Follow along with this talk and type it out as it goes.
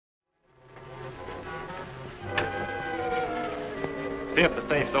See if the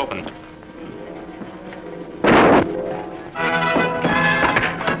safe's open.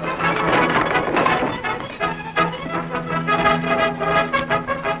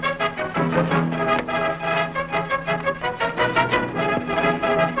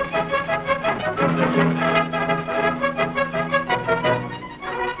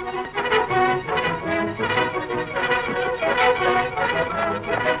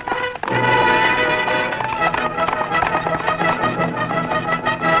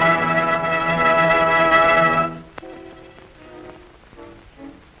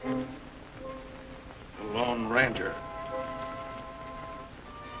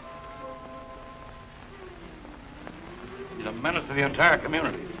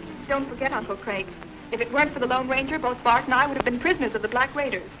 Community. Don't forget, Uncle Craig. If it weren't for the Lone Ranger, both Bart and I would have been prisoners of the Black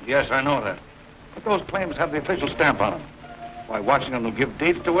Raiders. Yes, I know that. But those claims have the official stamp on them. Why, Washington will give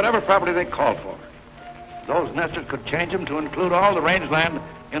deeds to whatever property they call for. Those nesters could change them to include all the rangeland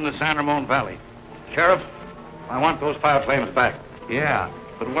in the San Ramon Valley. Sheriff, I want those file claims back. Yeah,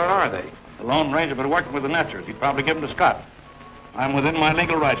 but where are they? The Lone Ranger been working with the nesters. He'd probably give them to Scott. I'm within my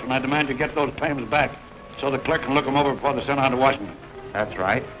legal rights when I demand you get those claims back so the clerk can look them over before they're sent on to Washington. That's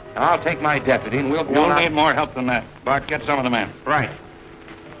right. Now, I'll take my deputy and we'll go on. You'll need more help than that. Bart, get some of the men. Right.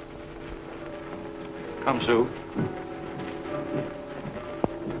 Come, Sue.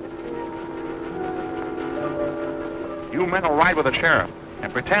 You men will ride with the sheriff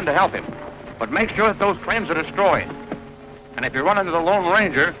and pretend to help him. But make sure that those claims are destroyed. And if you run into the Lone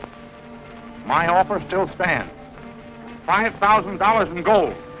Ranger, my offer still stands. $5,000 in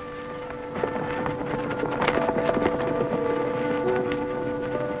gold.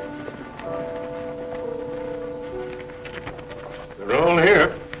 They're all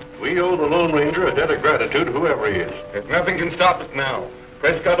here. We owe the Lone Ranger a debt of gratitude, whoever he is. If nothing can stop us now,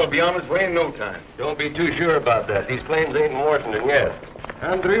 Prescott will be on his way in no time. Don't be too sure about that. These claims ain't in Washington yet.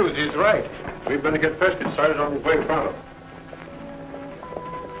 Andrews is right. We'd better get Prescott started on his way in front of him.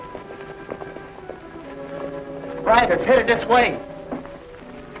 Right, it's headed this way.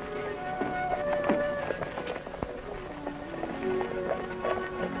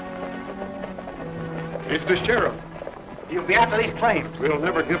 It's the sheriff. You'll be after these claims. We'll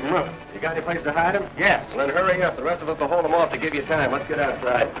never give him up. You got any place to hide him? Yes. Well, then hurry up. The rest of us will hold him off to give you time. Let's get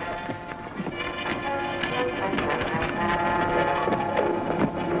outside.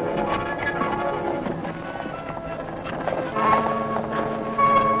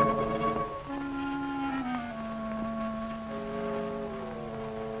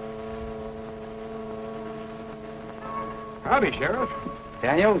 Howdy, Sheriff.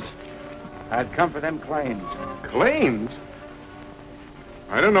 Daniels, I'd come for them claims. Claims?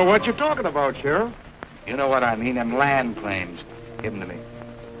 I don't know what you're talking about, Sheriff. You know what I mean, them land claims. Give them to me.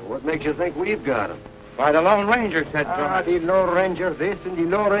 What makes you think we've got him? Why, the Lone Ranger said so. The Lone Ranger this and the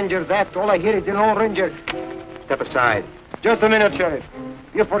Lone Ranger that. All I hear is the Lone Ranger. Step aside. Just a minute, Sheriff.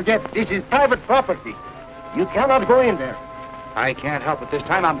 You forget, this is private property. You cannot go in there. I can't help it this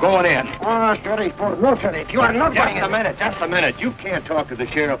time. I'm going in. Ah, Sheriff, no, Sheriff. You are not going in. Just a minute. You can't talk to the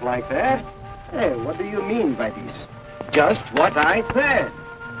sheriff like that. Hey, what do you mean by this? Just what I said.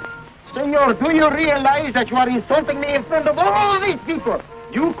 Senor, do you realize that you are insulting me in front of all these people?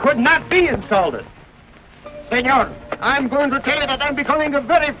 You could not be insulted. Senor, I'm going to tell you that I'm becoming a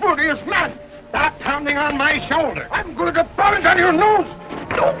very furious man. Stop pounding on my shoulder. I'm going to pound on your nose.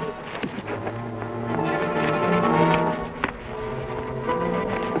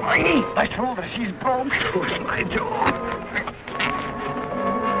 My shoulder, she's broke. Close my jaw.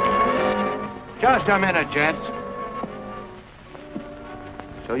 Just a minute, gents.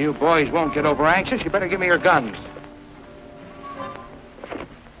 So you boys won't get over anxious, you better give me your guns.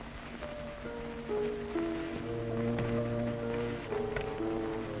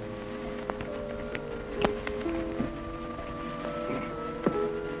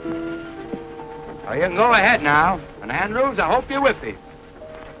 Well, you can go ahead now. And Andrews, I hope you're with me.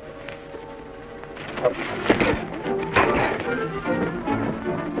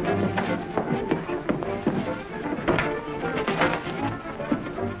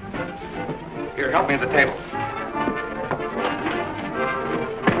 Here, help me at the table.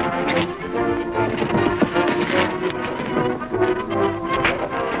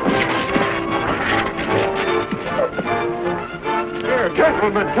 Here,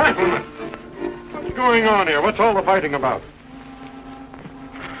 gentlemen. What's going on here? What's all the fighting about?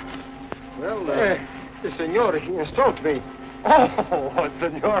 Well, the senor, he insulted me. Oh,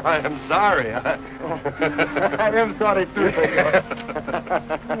 senor, I am sorry. I am sorry, too, senor.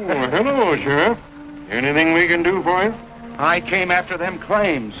 Oh, hello, Sheriff. Anything we can do for you? I came after them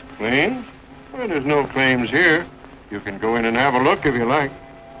claims. Claims? Well, there's no claims here. You can go in and have a look if you like.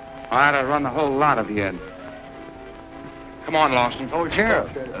 I'd have run the whole lot of you in. Come on, Lawson. Oh,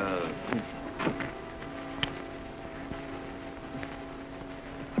 Gerald.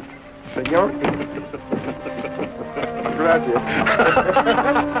 Senor? Gracias.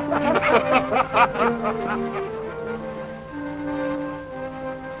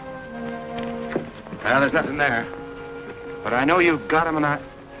 Well, there's nothing there. But I know you've got him, and I...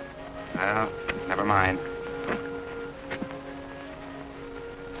 Well, never mind.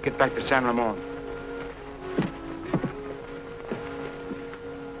 Let's get back to San Ramon.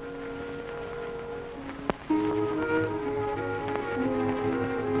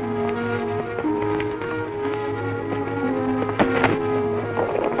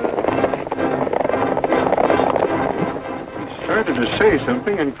 He started to say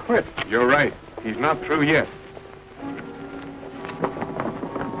something and quit. You're right. He's not through yet.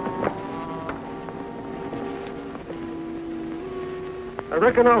 I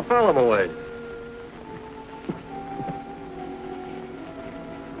reckon I'll follow him away.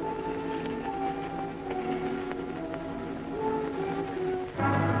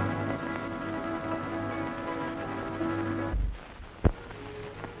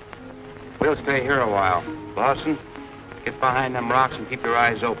 We'll stay here a while. Lawson, get behind them rocks and keep your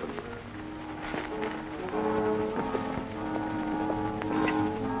eyes open.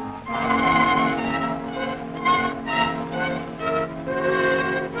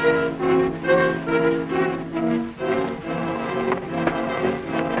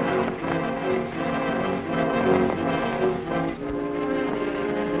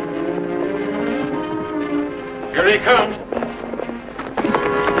 Here he comes.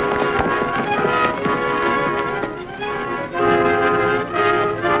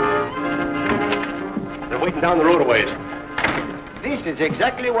 They're waiting down the road a ways. This is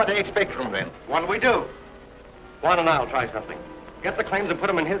exactly what I expect from them. What'll we do? Juan and I'll try something. Get the claims and put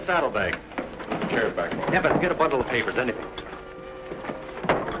them in his saddlebag. Chair back on. Yeah, but get a bundle of papers, anything.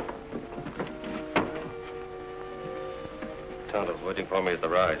 Tonto's waiting for me at the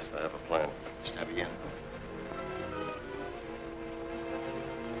rise. I have a plan. Está bien.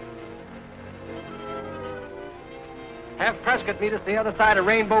 Have Prescott meet us the other side of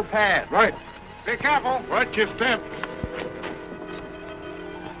Rainbow Pass. Right. Be careful. Watch your step.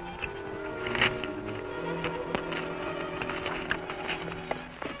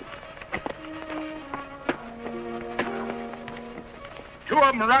 Two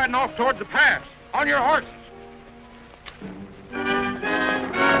of them are riding off towards the pass. On your horses.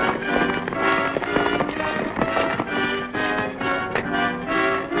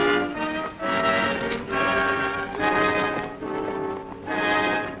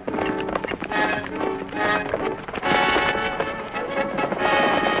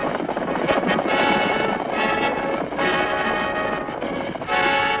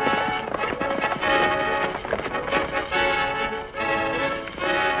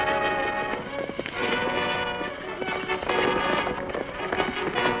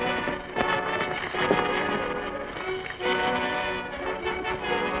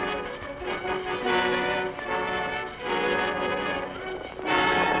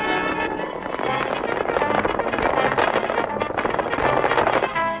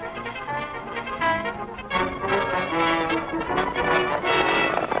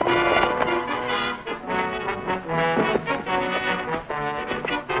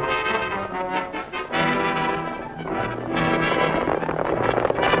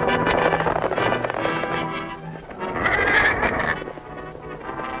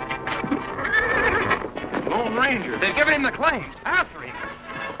 They've given him the claims. After him.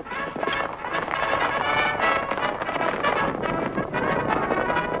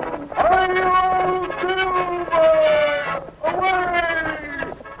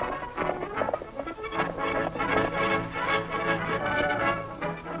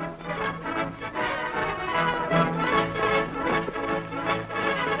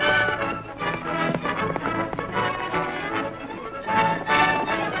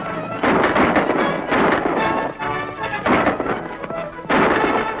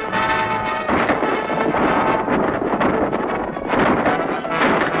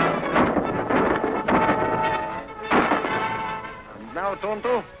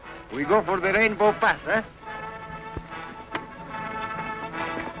 Tonto, we go for the Rainbow Pass, eh?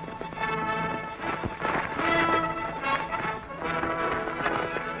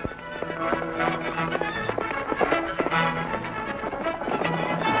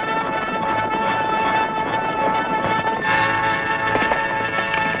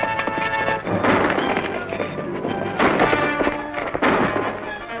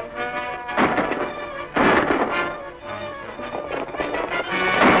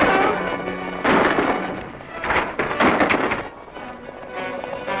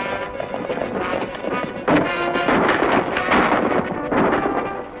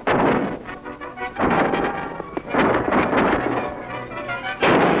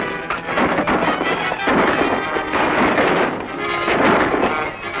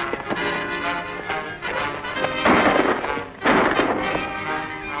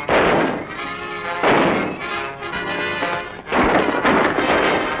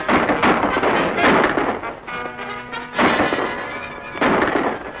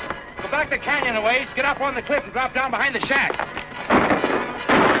 on the cliff and drop down behind the shack.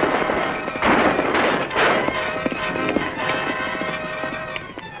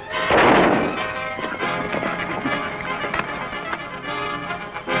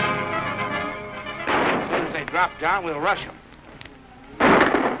 As soon as they drop down, we'll rush them.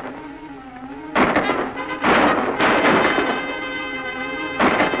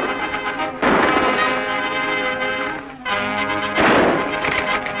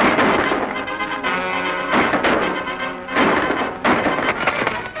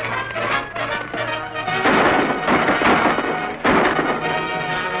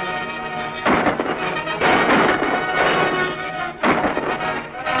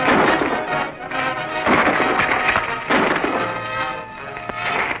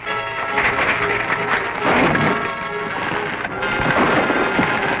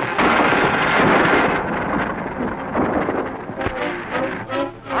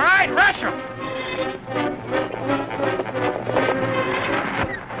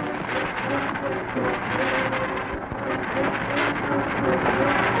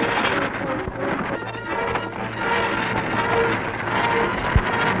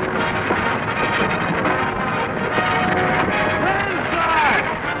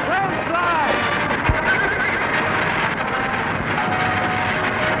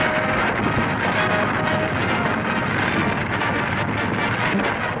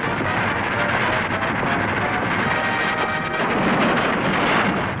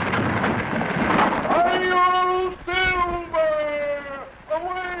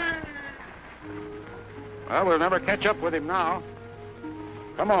 We'll never catch up with him now.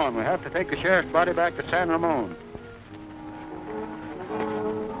 Come on, we have to take the sheriff's body back to San Ramon.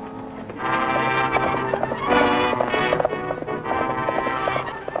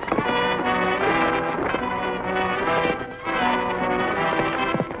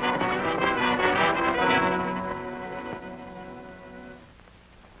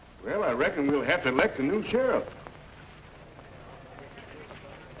 Well, I reckon we'll have to elect a new sheriff.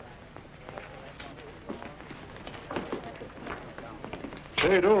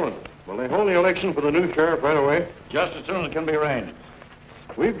 Say, Dolan, will they hold the election for the new sheriff right away? Just as soon as it can be arranged.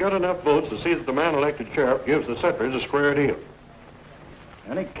 We've got enough votes to see that the man elected sheriff gives the settlers a square deal.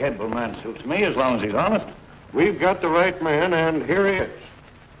 Any capable man suits me as long as he's honest. We've got the right man, and here he is.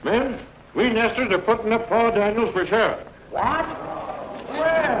 Men, we nesters are putting up Paul Daniels for sheriff. What?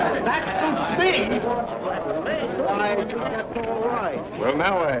 Well, that suits me. Why, that's all right. Well,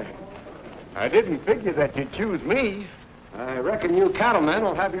 now, I didn't figure that you'd choose me. I reckon you cattlemen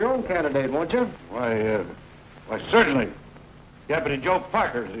will have your own candidate, won't you? Why, certainly. Deputy Joe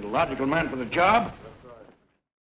Parker is the logical man for the job.